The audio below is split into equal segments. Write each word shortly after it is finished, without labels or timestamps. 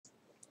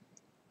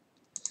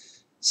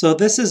So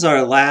this is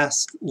our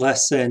last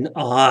lesson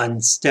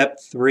on step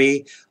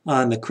 3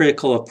 on the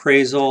critical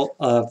appraisal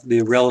of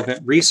the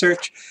relevant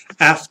research.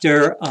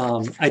 After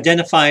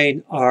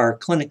identifying our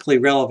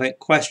clinically relevant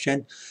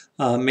question,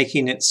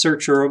 making it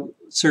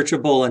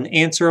searchable and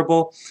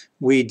answerable,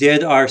 we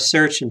did our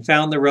search and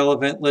found the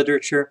relevant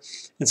literature.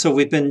 And so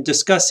we've been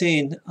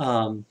discussing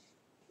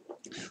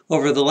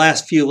over the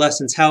last few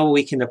lessons how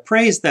we can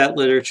appraise that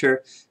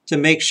literature to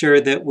make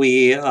sure that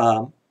we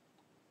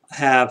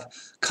have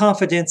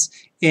confidence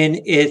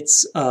in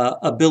its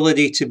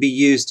ability to be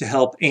used to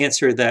help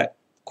answer that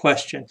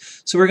question.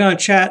 So we're going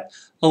to chat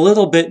a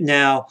little bit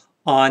now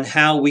on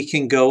how we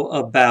can go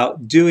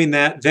about doing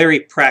that very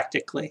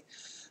practically.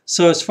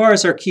 So as far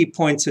as our key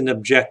points and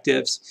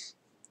objectives,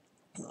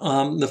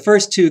 the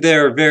first two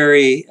there are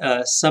very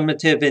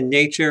summative in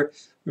nature.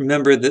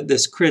 Remember that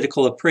this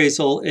critical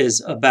appraisal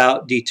is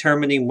about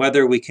determining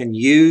whether we can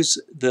use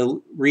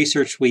the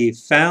research we've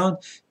found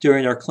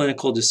during our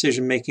clinical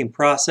decision-making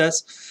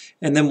process.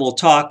 And then we'll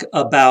talk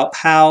about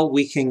how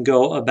we can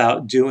go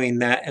about doing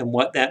that and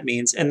what that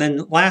means. And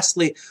then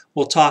lastly,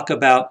 we'll talk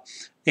about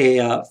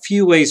a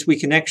few ways we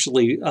can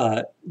actually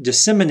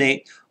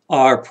disseminate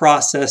our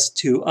process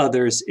to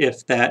others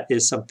if that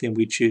is something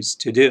we choose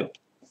to do.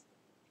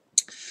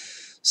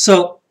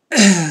 So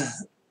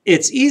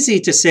it's easy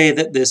to say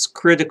that this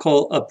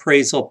critical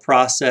appraisal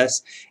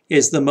process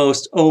is the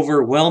most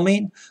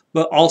overwhelming,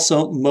 but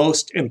also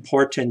most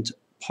important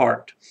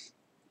part.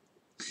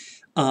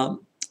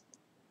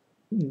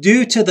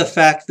 Due to the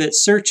fact that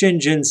search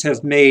engines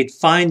have made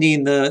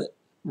finding the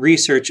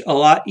research a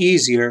lot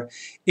easier,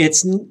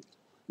 it's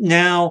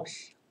now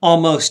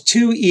almost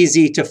too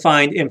easy to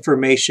find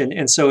information,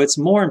 and so it's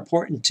more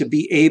important to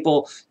be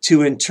able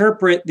to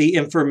interpret the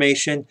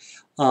information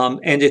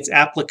and its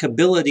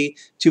applicability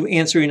to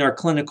answering our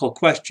clinical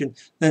question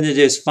than it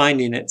is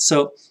finding it.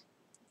 So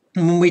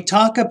when we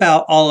talk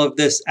about all of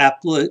this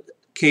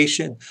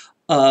application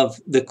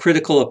of the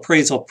critical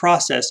appraisal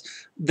process,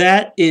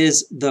 that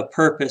is the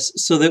purpose,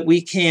 so that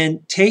we can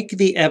take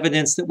the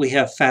evidence that we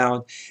have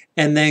found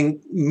and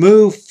then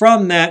move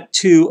from that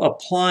to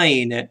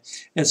applying it.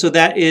 And so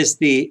that is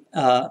the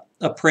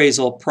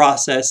appraisal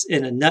process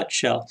in a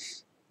nutshell.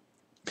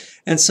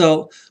 And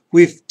so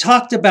we've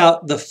talked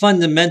about the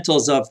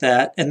fundamentals of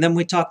that, and then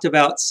we talked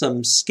about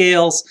some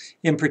scales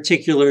in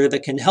particular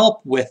that can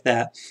help with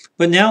that.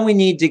 But now we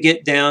need to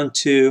get down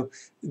to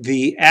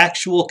the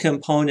actual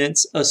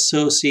components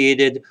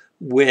associated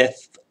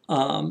with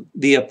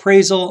the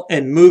appraisal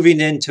and moving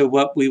into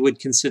what we would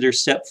consider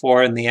step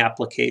 4 in the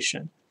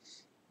application.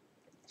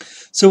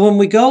 So when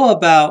we go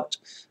about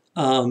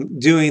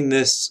doing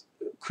this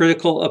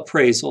critical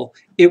appraisal,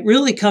 it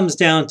really comes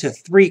down to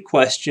 3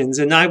 questions,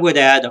 and I would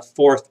add a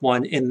 4th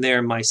one in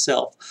there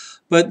myself.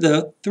 But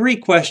the 3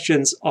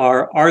 questions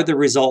are the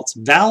results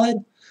valid?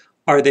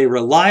 Are they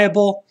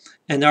reliable?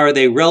 And are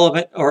they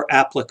relevant or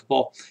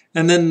applicable?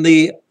 And then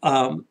the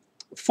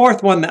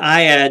 4th one that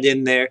I add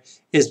in there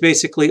is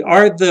basically,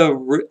 are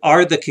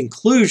the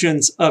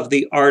conclusions of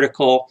the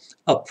article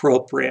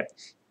appropriate?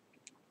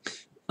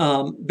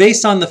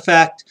 Based on the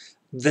fact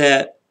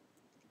that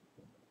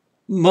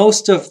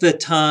most of the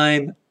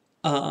time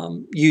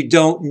you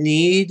don't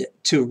need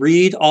to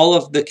read all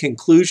of the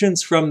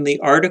conclusions from the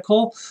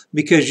article,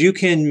 because you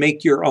can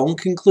make your own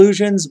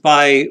conclusions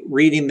by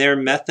reading their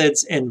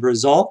methods and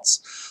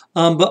results.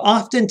 But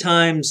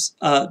oftentimes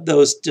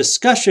those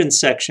discussion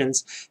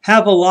sections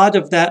have a lot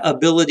of that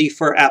ability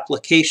for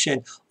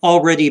application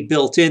already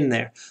built in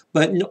there.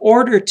 But in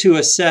order to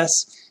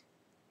assess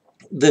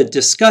the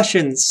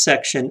discussion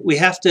section, we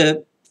have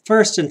to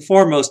first and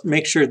foremost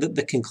make sure that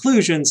the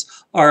conclusions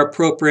are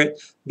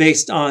appropriate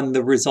based on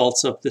the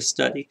results of the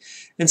study.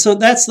 And so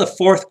that's the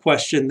 4th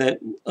question that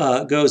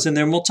goes in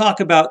there, and we'll talk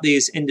about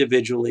these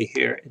individually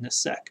here in a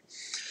sec.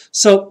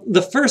 So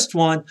the first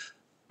one,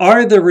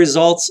 are the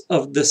results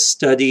of the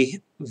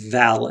study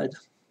valid?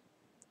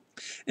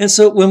 And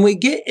so when we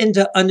get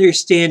into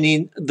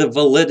understanding the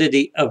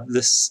validity of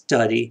the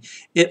study,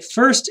 it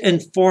first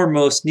and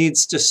foremost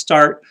needs to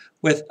start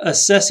with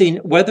assessing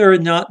whether or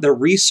not the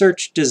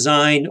research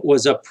design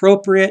was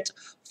appropriate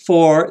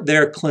for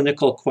their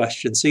clinical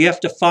question. So you have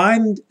to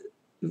find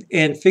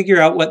and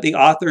figure out what the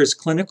author's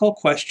clinical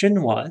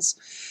question was,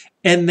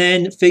 and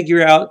then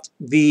figure out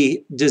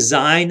the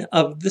design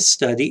of the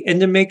study, and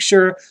to make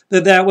sure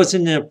that that was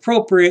an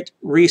appropriate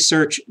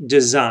research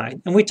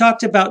design. And we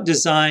talked about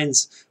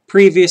designs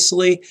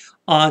previously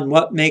on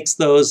what makes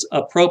those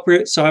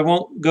appropriate, so I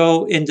won't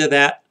go into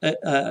that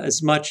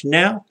as much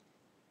now.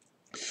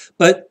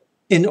 But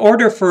in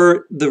order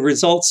for the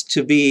results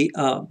to be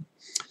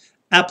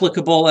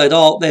applicable at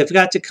all, they've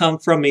got to come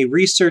from a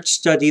research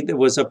study that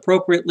was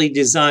appropriately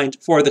designed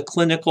for the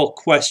clinical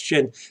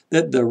question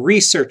that the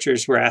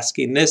researchers were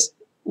asking. This,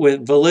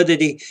 with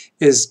validity,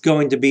 is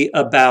going to be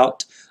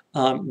about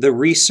the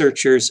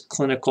researcher's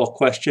clinical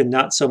question,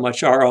 not so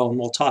much our own.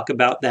 We'll talk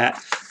about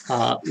that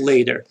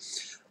later.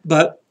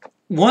 But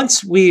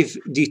once we've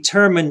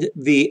determined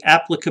the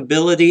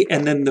applicability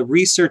and then the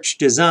research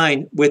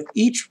design, with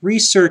each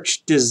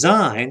research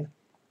design,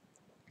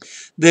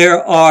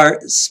 there are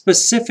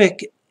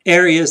specific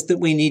areas that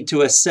we need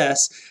to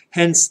assess,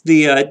 hence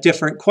the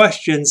different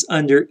questions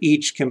under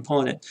each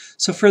component.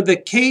 So for the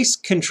case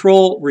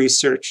control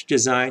research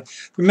design,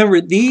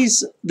 remember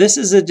this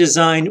is a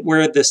design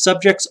where the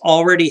subjects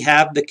already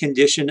have the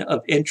condition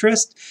of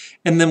interest,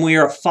 and then we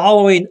are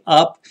following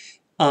up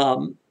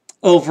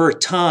over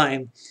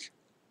time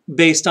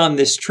based on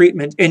this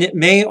treatment, and it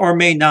may or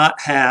may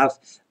not have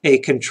a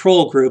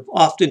control group.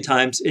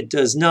 Oftentimes it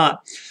does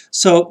not.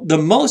 So the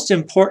most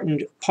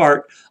important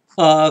part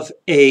of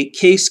a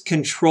case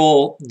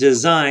control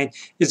design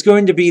is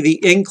going to be the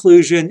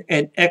inclusion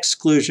and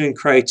exclusion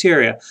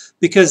criteria,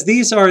 because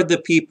these are the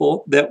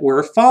people that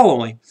we're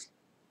following.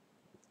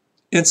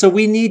 And so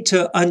we need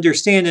to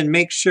understand and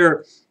make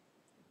sure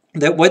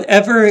that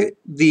whatever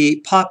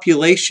the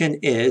population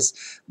is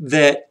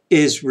that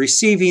is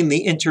receiving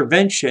the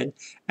intervention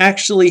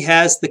actually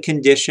has the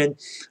condition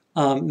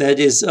that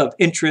is of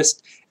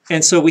interest.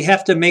 And so we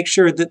have to make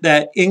sure that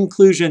that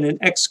inclusion and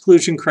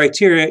exclusion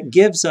criteria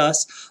gives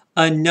us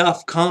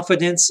enough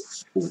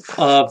confidence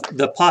of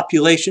the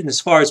population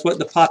as far as what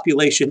the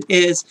population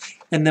is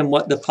and then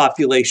what the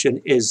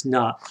population is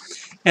not.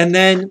 And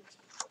then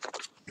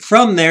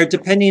from there,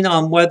 depending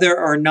on whether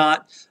or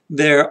not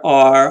there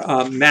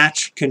are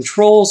matched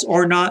controls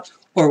or not,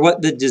 or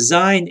what the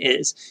design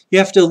is, you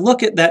have to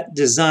look at that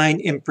design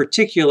in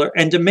particular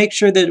and to make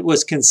sure that it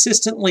was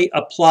consistently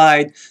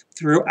applied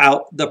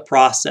throughout the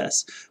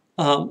process.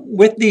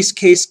 With these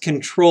case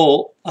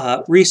control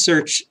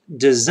research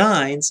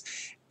designs,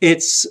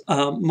 it's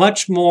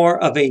much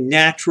more of a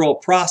natural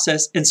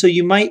process, and so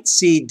you might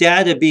see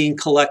data being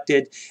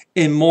collected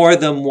in more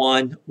than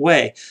one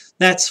way.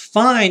 That's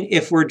fine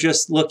if we're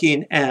just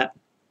looking at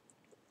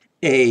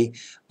a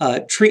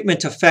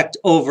treatment effect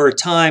over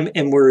time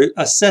and we're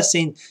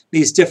assessing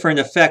these different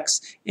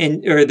effects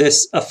or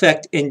this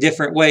effect in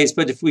different ways.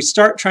 But if we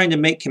start trying to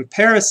make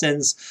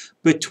comparisons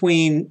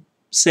between,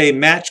 say,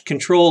 matched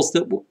controls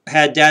that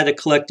had data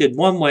collected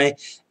one way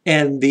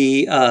and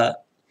the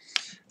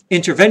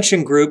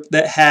intervention group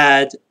that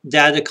had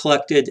data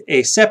collected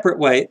a separate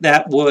way,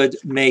 that would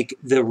make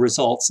the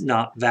results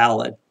not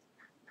valid.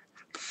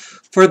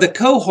 For the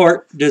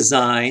cohort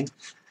design,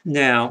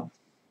 now,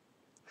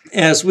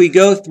 as we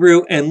go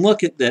through and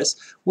look at this,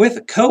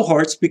 with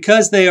cohorts,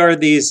 because they are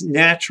these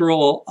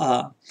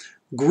natural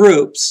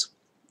groups,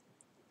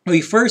 we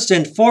first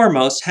and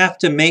foremost have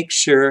to make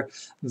sure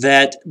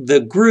that the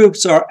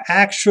groups are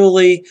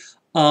actually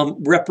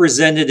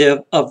representative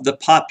of the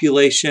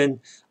population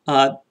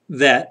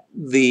that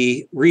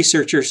the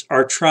researchers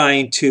are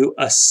trying to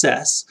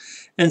assess.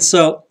 And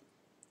so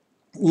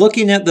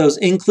looking at those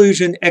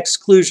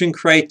inclusion-exclusion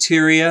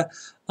criteria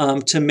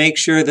to make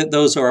sure that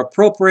those are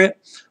appropriate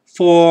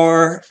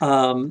for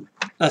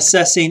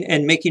assessing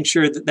and making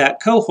sure that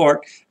that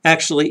cohort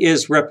actually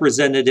is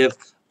representative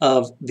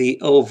of the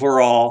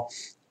overall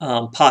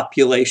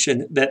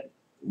population that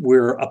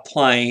we're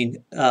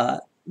applying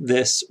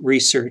this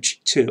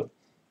research to.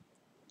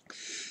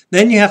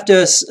 Then you have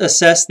to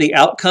assess the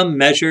outcome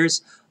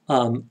measures.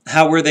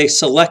 How were they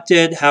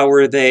selected? How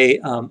were they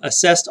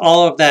assessed?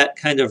 All of that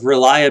kind of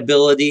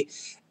reliability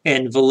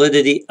and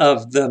validity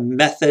of the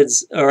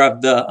methods or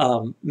of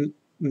the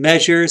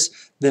measures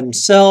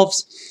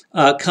themselves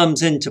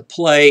comes into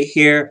play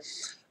here.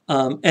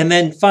 And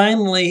then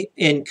finally,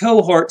 in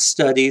cohort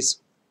studies,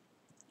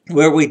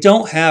 where we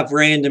don't have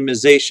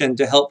randomization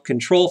to help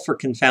control for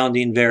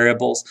confounding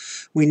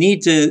variables, we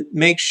need to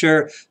make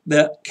sure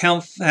that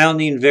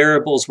confounding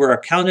variables were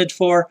accounted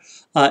for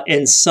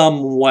in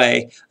some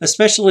way.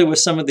 Especially with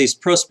some of these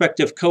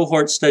prospective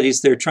cohort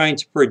studies, they're trying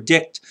to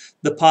predict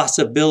the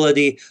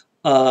possibility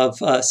of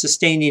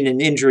sustaining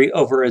an injury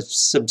over a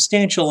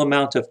substantial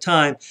amount of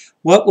time.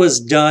 What was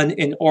done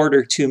in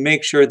order to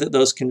make sure that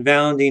those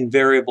confounding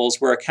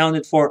variables were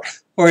accounted for,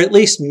 or at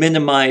least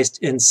minimized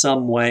in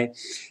some way?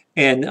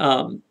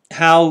 And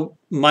how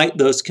might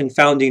those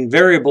confounding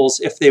variables,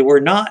 if they were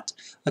not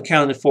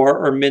accounted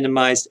for or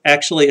minimized,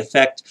 actually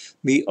affect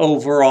the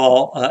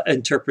overall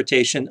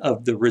interpretation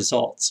of the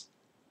results?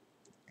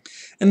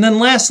 And then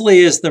lastly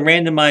is the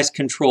randomized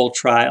control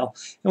trial.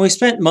 And we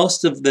spent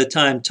most of the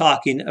time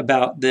talking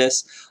about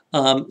this,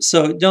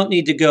 so don't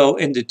need to go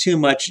into too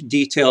much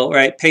detail,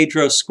 right?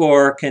 Pedro's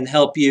score can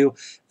help you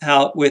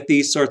out with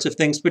these sorts of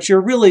things, but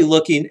you're really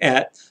looking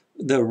at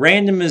the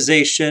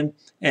randomization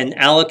and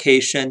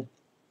allocation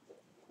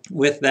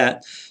with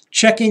that,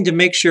 checking to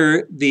make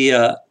sure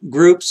the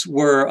groups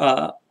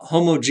were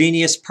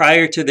homogeneous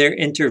prior to their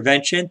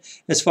intervention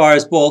as far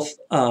as both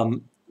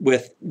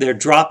with their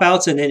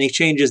dropouts and any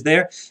changes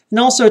there, and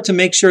also to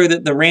make sure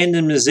that the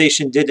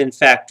randomization did in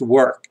fact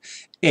work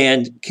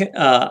and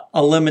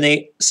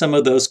eliminate some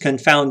of those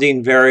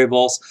confounding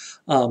variables.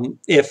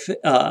 If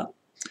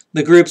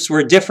the groups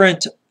were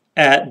different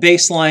at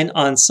baseline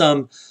on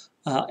some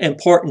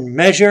important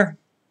measure,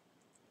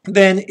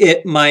 then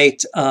it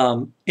might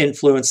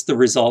influence the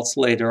results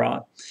later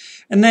on.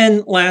 And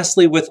then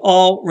lastly, with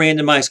all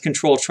randomized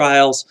control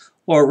trials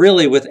or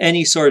really with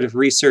any sort of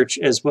research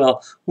as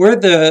well, were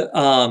the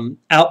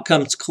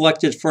outcomes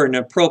collected for an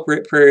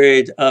appropriate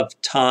period of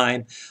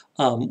time?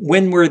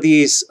 When were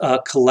these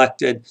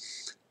collected?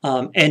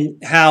 And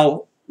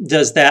how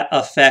does that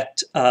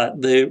affect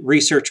the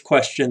research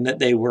question that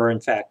they were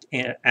in fact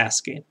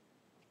asking?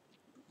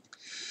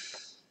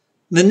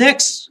 The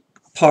next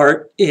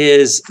part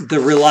is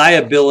the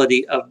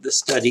reliability of the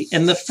study.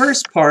 And the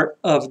first part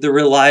of the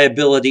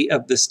reliability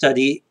of the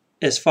study,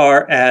 as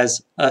far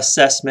as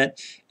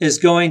assessment, is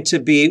going to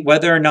be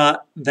whether or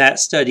not that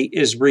study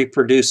is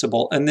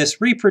reproducible. And this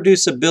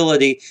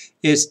reproducibility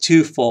is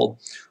twofold.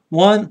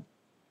 One,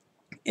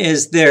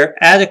 is there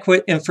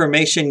adequate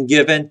information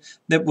given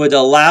that would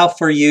allow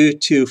for you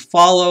to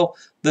follow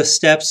the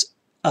steps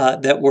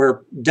that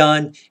were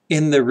done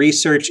in the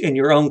research in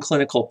your own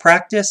clinical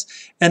practice?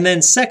 And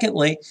then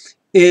secondly,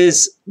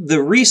 is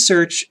the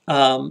research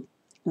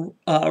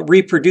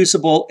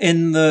reproducible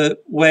in the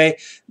way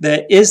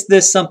that is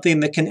this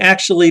something that can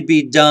actually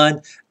be done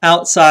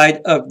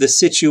outside of the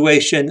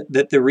situation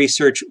that the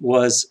research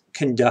was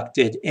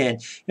conducted in?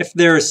 If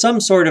there is some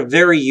sort of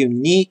very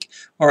unique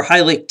or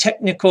highly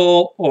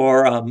technical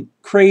or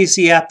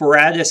crazy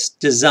apparatus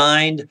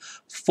designed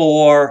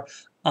for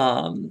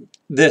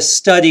this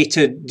study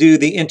to do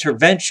the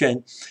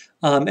intervention,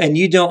 and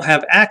you don't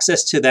have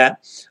access to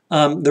that,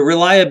 the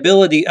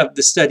reliability of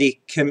the study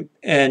can,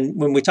 and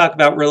when we talk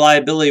about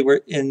reliability,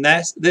 we're in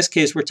this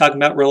case, we're talking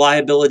about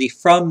reliability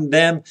from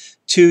them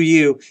to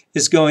you,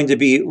 is going to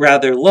be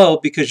rather low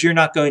because you're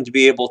not going to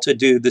be able to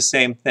do the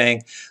same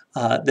thing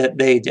that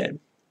they did.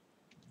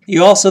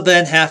 You also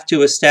then have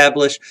to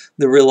establish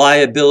the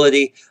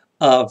reliability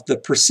of the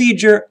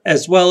procedure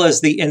as well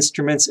as the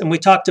instruments. And we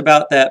talked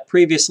about that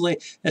previously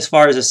as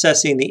far as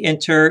assessing the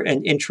inter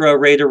and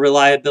intra-rater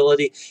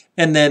reliability,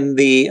 and then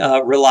the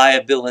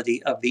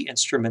reliability of the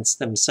instruments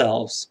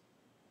themselves.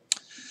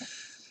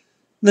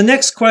 The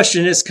next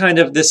question is kind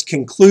of this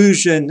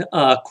conclusion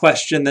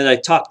question that I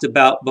talked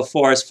about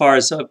before as far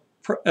as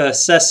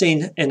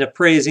assessing and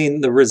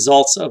appraising the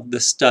results of the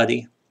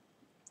study.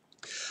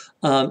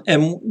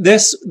 And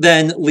this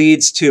then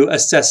leads to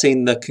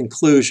assessing the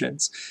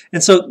conclusions.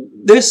 And so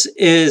this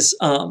is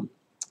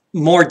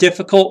more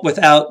difficult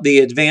without the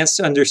advanced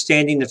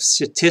understanding of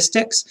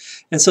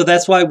statistics. And so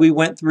that's why we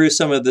went through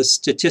some of the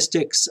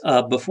statistics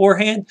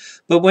beforehand.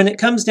 But when it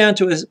comes down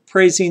to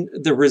appraising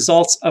the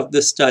results of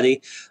the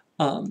study,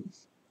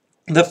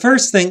 the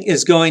first thing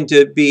is going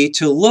to be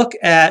to look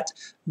at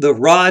the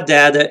raw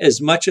data as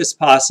much as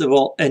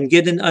possible and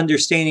get an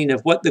understanding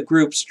of what the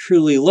groups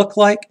truly look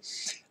like,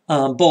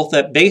 both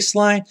at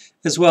baseline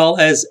as well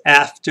as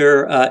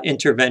after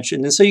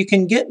intervention. And so you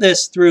can get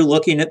this through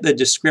looking at the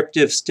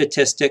descriptive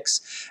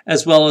statistics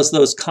as well as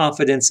those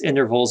confidence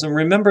intervals. And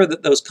remember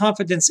that those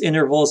confidence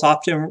intervals,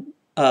 often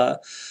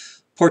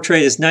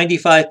portrayed as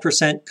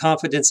 95%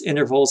 confidence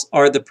intervals,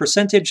 are the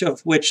percentage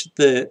of which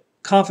the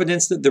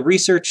confidence that the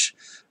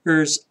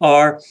researchers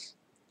are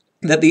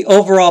that the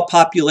overall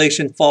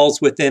population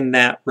falls within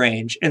that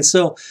range. And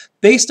so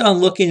based on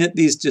looking at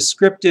these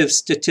descriptive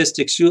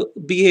statistics, you'll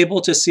be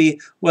able to see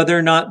whether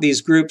or not these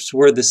groups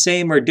were the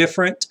same or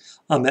different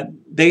at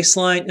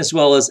baseline as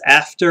well as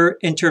after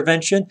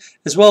intervention,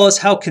 as well as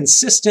how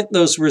consistent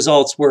those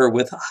results were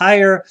with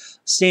higher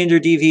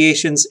standard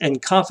deviations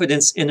and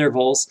confidence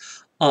intervals,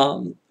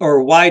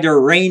 or wider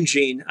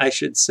ranging, I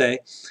should say.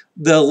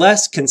 The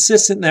less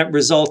consistent that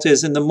result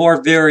is and the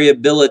more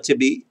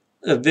variability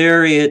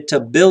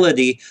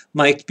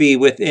might be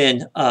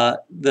within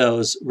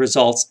those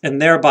results,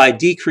 and thereby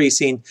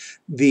decreasing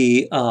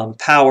the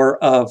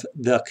power of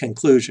the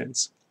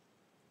conclusions.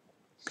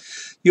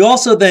 You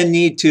also then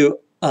need to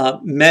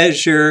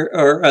measure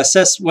or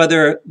assess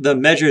whether the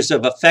measures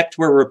of effect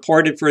were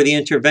reported for the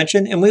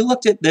intervention. And we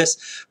looked at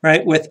this,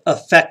 right, with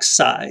effect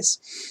size.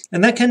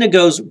 And that kind of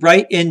goes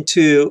right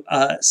into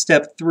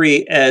step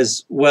 3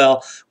 as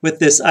well, with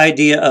this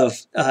idea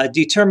of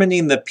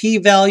determining the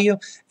p-value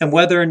and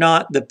whether or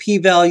not the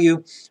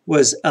p-value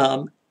was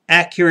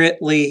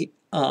accurately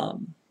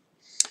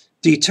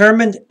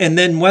determined, and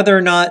then whether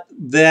or not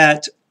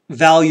that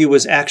value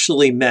was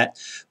actually met.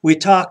 We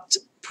talked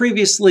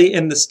previously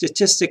in the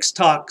statistics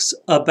talks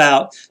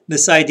about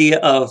this idea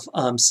of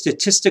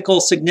statistical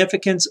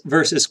significance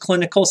versus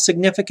clinical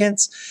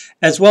significance,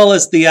 as well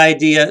as the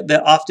idea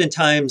that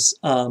oftentimes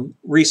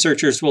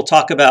researchers will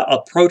talk about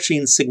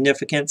approaching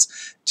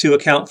significance to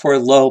account for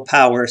low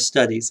power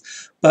studies.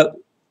 But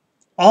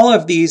all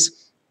of these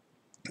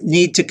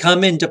need to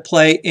come into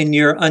play in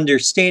your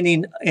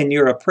understanding and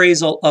your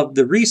appraisal of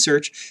the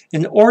research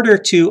in order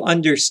to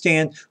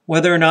understand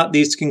whether or not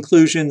these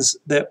conclusions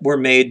that were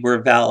made were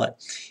valid.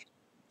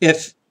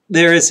 If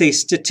there is a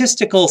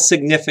statistical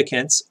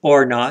significance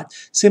or not,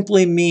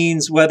 simply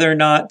means whether or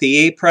not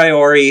the a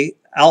priori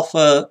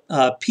alpha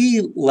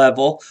p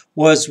level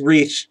was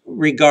reached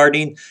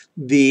regarding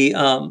the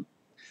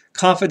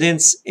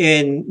confidence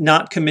in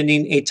not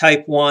committing a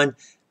type 1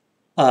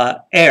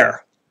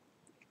 error.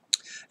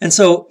 And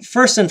so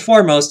first and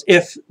foremost,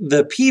 if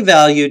the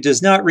p-value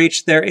does not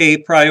reach their a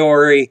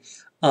priori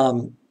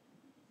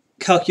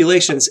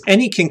calculations,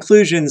 any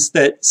conclusions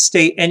that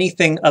state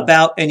anything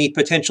about any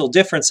potential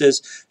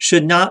differences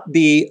should not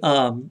be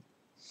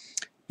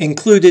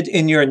included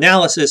in your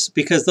analysis,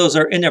 because those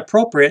are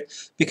inappropriate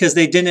because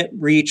they didn't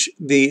reach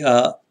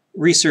the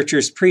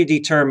researcher's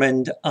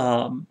predetermined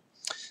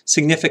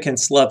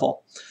significance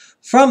level.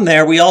 From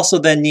there, we also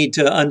then need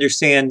to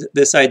understand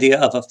this idea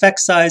of effect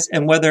size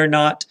and whether or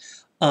not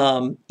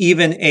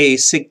even a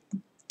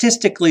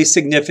statistically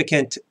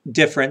significant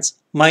difference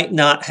might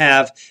not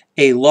have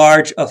a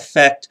large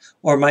effect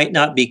or might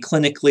not be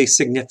clinically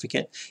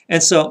significant.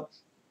 And so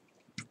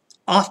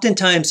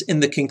oftentimes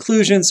in the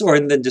conclusions or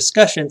in the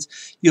discussions,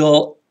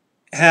 you'll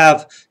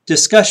have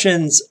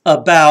discussions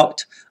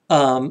about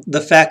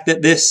the fact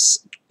that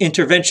this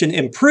intervention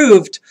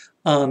improved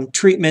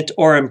treatment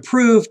or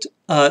improved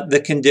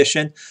the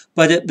condition,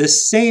 but at the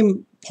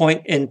same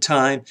point in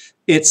time,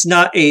 it's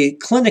not a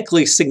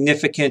clinically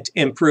significant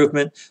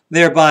improvement,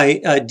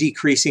 thereby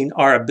decreasing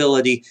our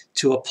ability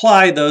to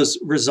apply those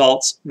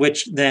results,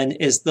 which then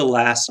is the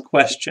last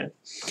question.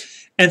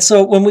 And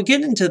so when we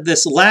get into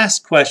this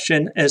last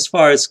question, as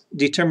far as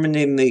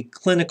determining the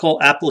clinical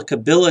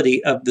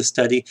applicability of the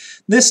study,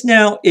 this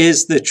now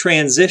is the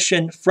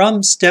transition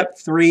from step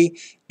 3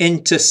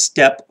 into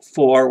step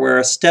 4,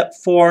 where step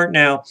 4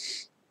 now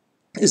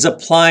is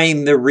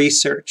applying the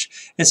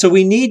research. And so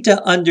we need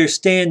to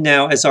understand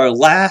now, as our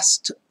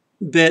last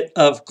bit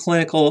of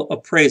clinical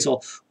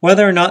appraisal,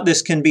 whether or not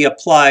this can be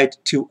applied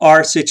to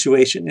our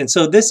situation. And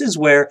so this is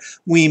where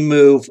we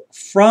move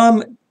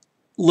from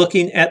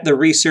looking at the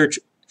research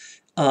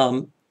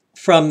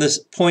from this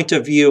point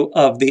of view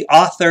of the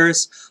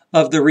authors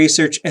of the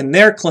research and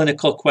their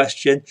clinical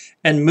question,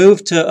 and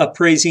move to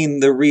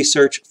appraising the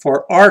research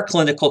for our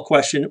clinical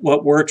question,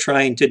 what we're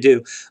trying to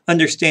do,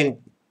 understanding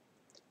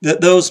that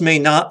those may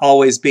not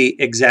always be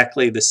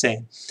exactly the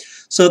same.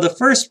 So the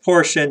first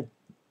portion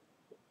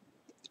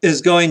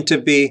is going to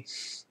be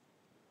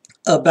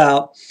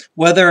about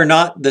whether or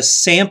not the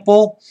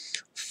sample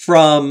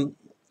from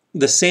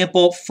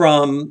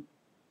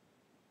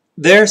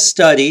their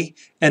study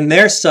and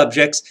their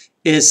subjects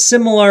is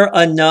similar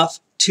enough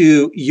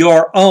to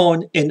your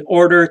own in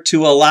order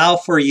to allow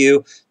for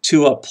you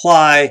to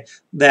apply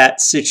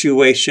that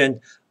situation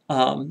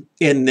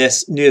in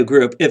this new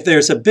group. If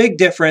there's a big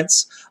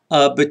difference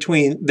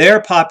between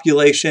their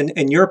population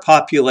and your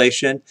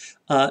population,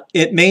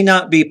 it may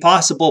not be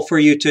possible for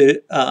you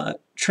to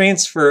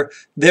transfer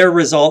their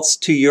results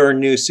to your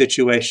new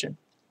situation.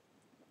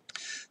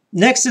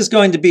 Next is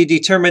going to be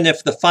determine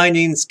if the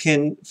findings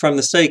from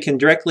the study can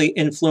directly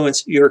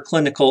influence your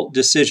clinical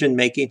decision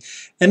making.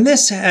 And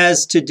this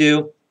has to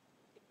do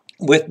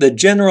with the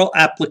general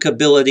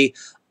applicability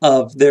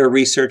of their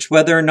research,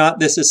 whether or not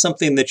this is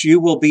something that you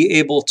will be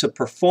able to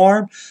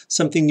perform,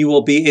 something you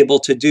will be able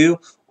to do,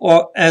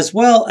 or as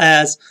well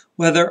as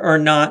whether or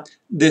not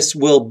this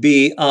will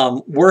be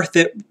worth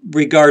it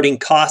regarding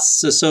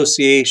costs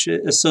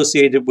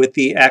associated with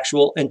the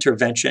actual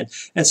intervention.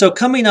 And so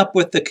coming up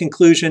with the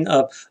conclusion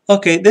of,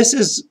 okay, this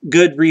is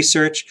good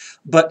research,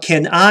 but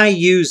can I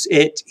use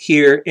it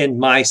here in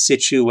my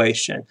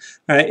situation?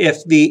 All right,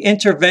 if the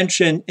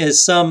intervention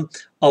is some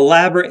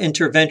elaborate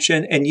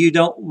intervention and you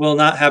will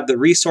not have the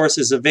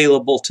resources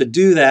available to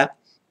do that,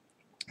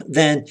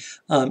 then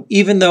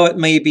even though it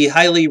may be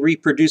highly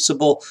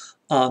reproducible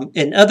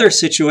in other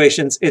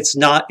situations, it's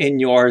not in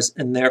yours,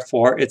 and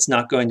therefore it's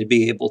not going to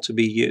be able to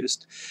be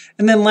used.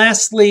 And then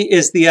lastly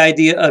is the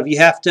idea of you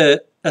have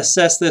to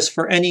assess this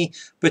for any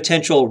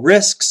potential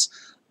risks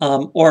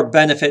or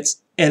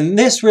benefits. And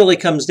this really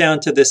comes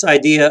down to this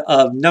idea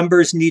of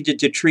numbers needed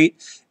to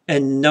treat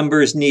and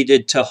numbers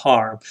needed to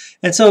harm.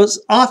 And so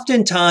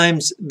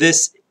oftentimes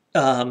this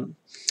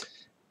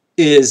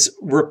is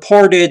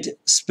reported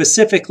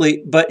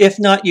specifically, but if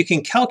not, you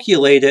can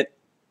calculate it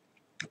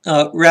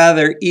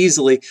rather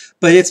easily.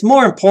 But it's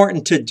more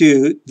important to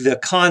do the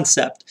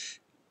concept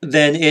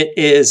than it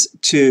is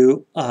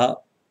to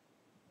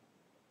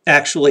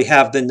actually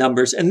have the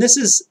numbers. And this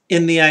is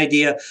in the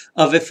idea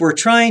of if we're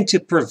trying to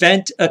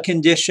prevent a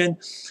condition,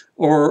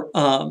 or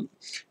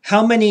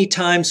how many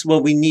times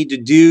will we need to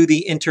do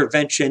the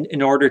intervention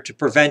in order to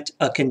prevent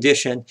a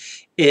condition,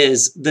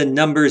 is the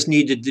numbers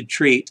needed to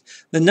treat.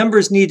 The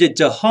numbers needed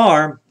to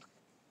harm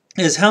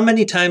is how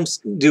many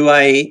times do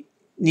I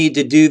need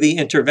to do the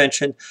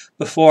intervention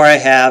before I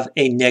have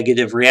a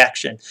negative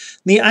reaction.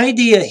 The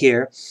idea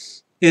here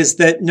is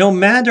that no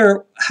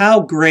matter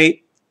how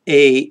great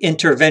a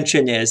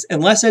intervention is,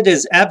 unless it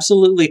is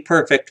absolutely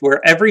perfect,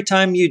 where every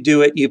time you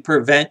do it you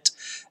prevent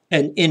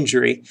an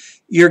injury,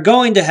 you're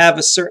going to have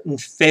a certain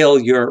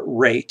failure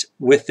rate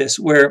with this,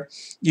 where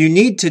you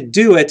need to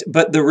do it,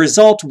 but the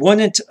result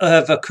wouldn't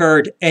have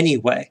occurred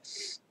anyway.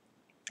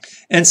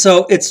 And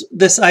so it's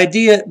this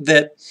idea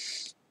that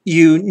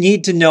you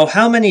need to know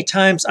how many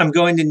times I'm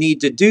going to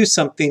need to do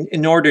something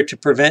in order to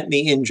prevent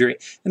the injury.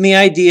 And the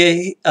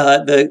idea,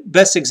 the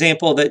best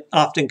example that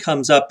often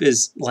comes up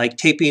is like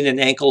taping an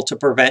ankle to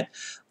prevent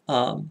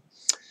an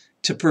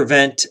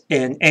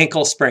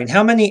ankle sprain.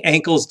 How many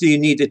ankles do you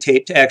need to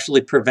tape to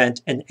actually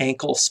prevent an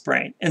ankle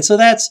sprain? And so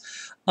that's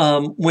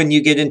when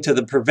you get into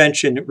the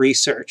prevention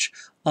research,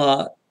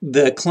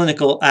 the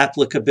clinical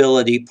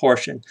applicability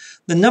portion.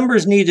 The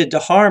numbers needed to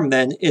harm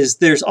then is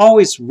there's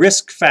always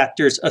risk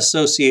factors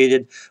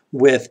associated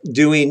with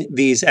doing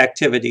these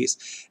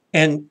activities.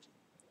 And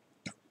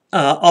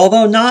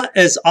although not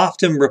as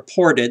often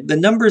reported, the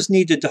numbers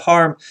needed to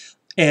harm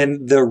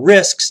and the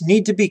risks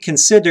need to be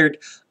considered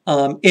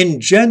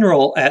in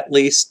general, at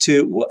least,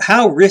 to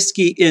how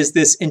risky is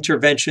this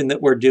intervention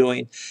that we're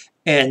doing,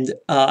 and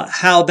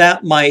how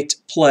that might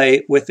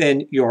play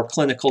within your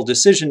clinical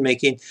decision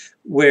making.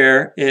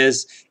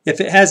 Whereas if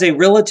it has a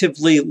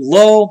relatively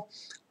low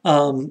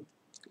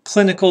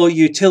clinical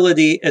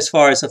utility as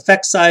far as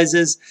effect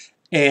sizes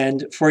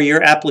and for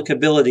your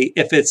applicability,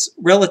 if it's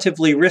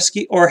relatively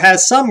risky or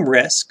has some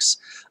risks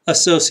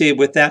associated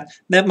with that,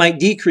 that might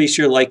decrease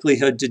your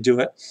likelihood to do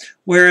it.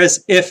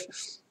 Whereas if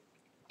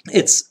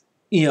it's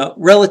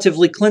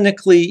relatively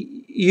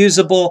clinically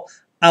usable,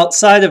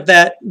 outside of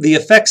that, the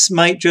effects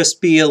might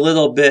just be a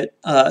little bit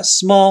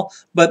small,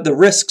 but the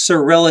risks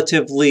are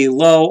relatively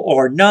low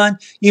or none.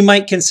 You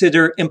might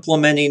consider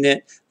implementing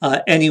it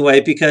anyway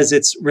because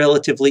it's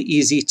relatively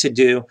easy to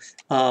do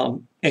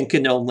and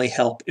can only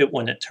help. It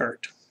wouldn't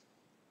hurt.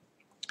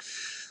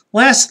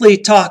 Lastly,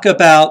 talk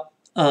about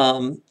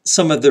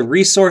some of the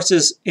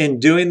resources in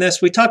doing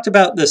this. We talked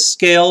about the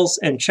scales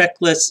and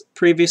checklists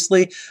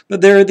previously,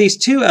 but there are these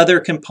two other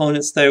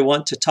components that I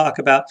want to talk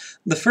about.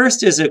 The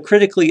first is a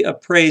critically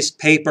appraised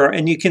paper,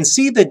 and you can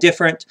see the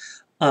different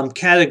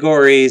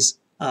categories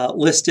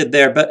listed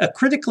there, but a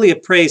critically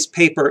appraised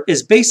paper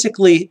is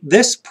basically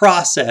this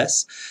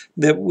process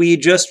that we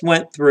just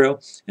went through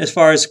as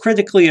far as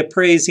critically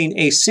appraising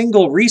a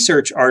single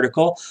research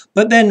article,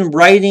 but then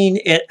writing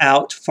it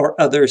out for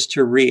others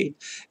to read.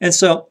 And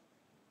so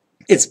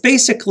it's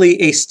basically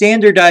a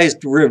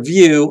standardized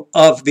review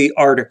of the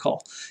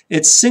article.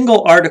 It's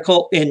single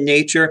article in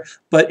nature,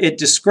 but it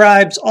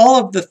describes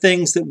all of the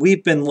things that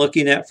we've been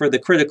looking at for the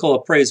critical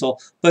appraisal,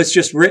 but it's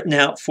just written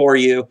out for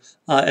you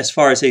as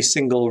far as a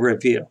single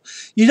review.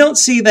 You don't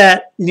see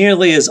that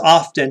nearly as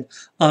often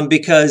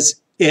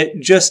because it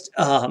just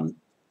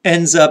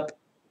ends up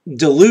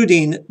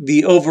diluting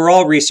the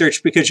overall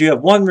research because you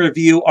have one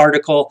review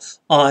article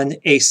on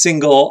a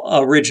single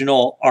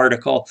original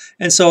article.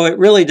 And so it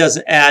really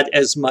doesn't add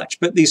as much.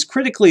 But these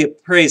critically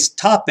appraised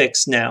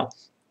topics now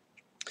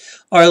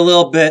are a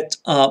little bit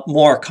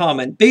more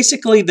common.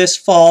 Basically, this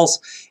falls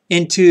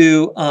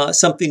into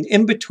something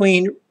in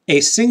between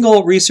a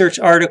single research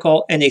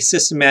article and a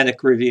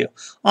systematic review,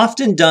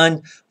 often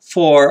done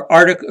for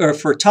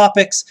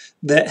topics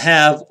that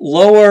have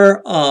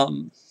lower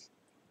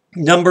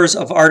numbers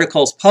of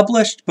articles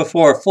published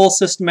before a full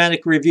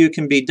systematic review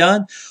can be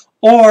done,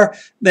 or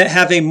that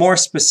have a more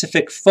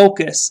specific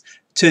focus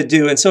to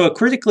do. And so a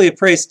critically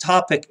appraised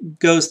topic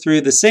goes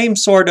through the same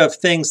sort of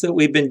things that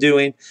we've been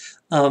doing,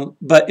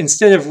 but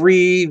instead of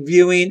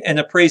reviewing and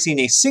appraising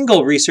a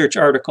single research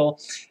article,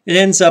 it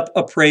ends up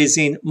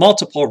appraising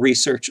multiple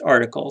research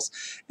articles.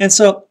 And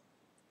so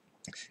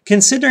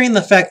considering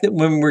the fact that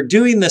when we're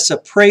doing this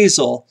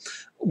appraisal,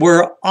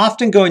 we're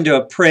often going to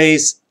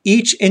appraise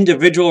each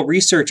individual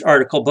research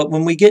article, but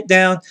when we get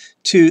down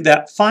to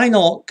that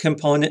final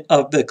component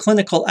of the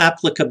clinical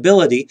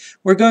applicability,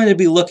 we're going to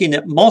be looking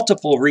at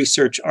multiple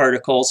research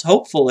articles,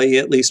 hopefully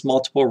at least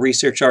multiple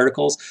research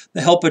articles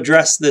that help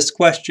address this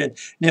question.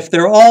 And if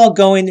they're all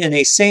going in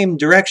a same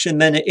direction,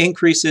 then it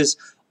increases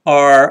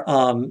our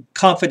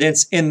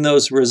confidence in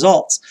those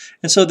results.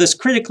 And so this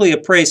critically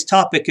appraised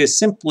topic is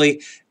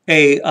simply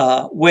a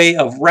way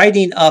of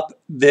writing up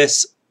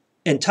this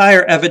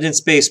entire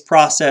evidence-based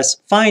process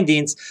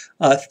findings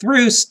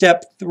through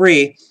step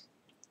 3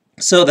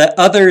 so that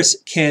others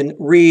can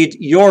read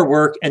your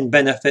work and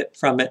benefit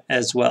from it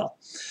as well.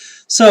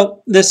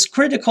 So this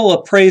critical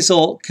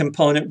appraisal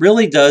component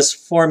really does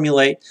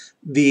formulate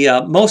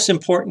the most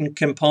important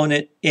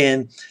component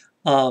in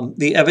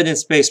the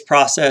evidence-based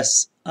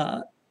process,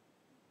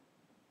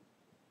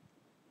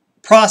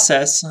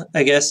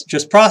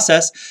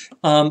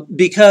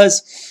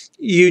 because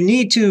you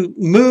need to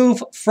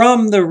move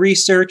from the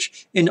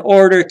research in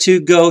order to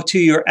go to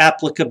your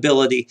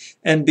applicability.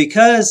 And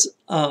because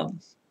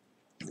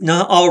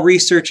not all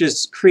research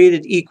is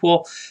created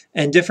equal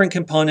and different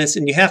components,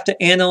 and you have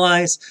to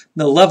analyze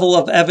the level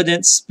of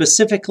evidence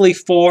specifically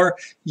for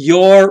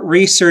your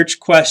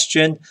research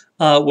question,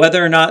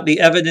 whether or not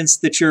the evidence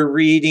that you're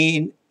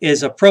reading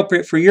is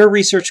appropriate for your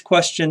research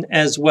question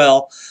as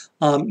well.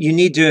 You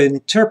need to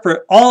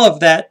interpret all of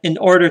that in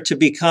order to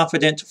be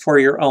confident for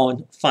your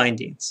own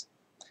findings.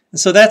 And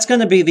so that's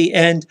going to be the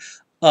end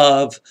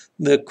of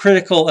the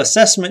critical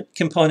assessment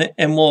component,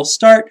 and we'll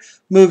start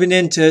moving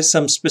into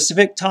some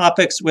specific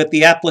topics with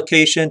the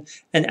application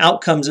and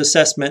outcomes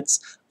assessments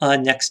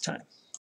next time.